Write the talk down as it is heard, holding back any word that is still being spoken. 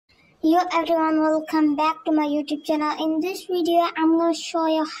Yo everyone, welcome back to my YouTube channel. In this video, I'm going to show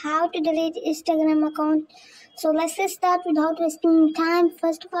you how to delete Instagram account. So let's just start without wasting time.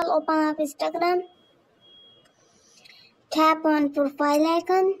 First of all, open up Instagram. Tap on profile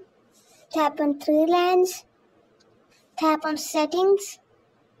icon. Tap on three lines. Tap on settings.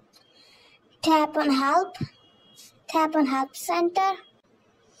 Tap on help. Tap on help center.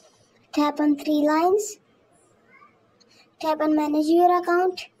 Tap on three lines. Tap on manage your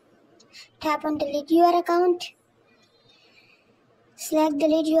account. Tap on delete your account. Select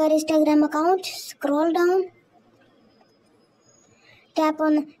delete your Instagram account. Scroll down. Tap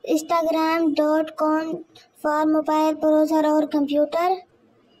on Instagram.com for mobile browser or computer.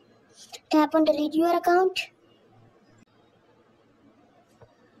 Tap on delete your account.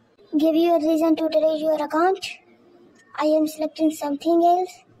 Give your reason to delete your account. I am selecting something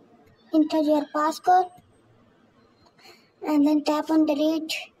else. Enter your passcode. And then tap on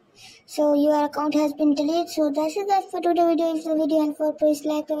delete. So your account has been deleted. So that's it for today's video. If the video helpful, please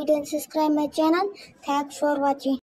like the video and subscribe my channel. Thanks for watching.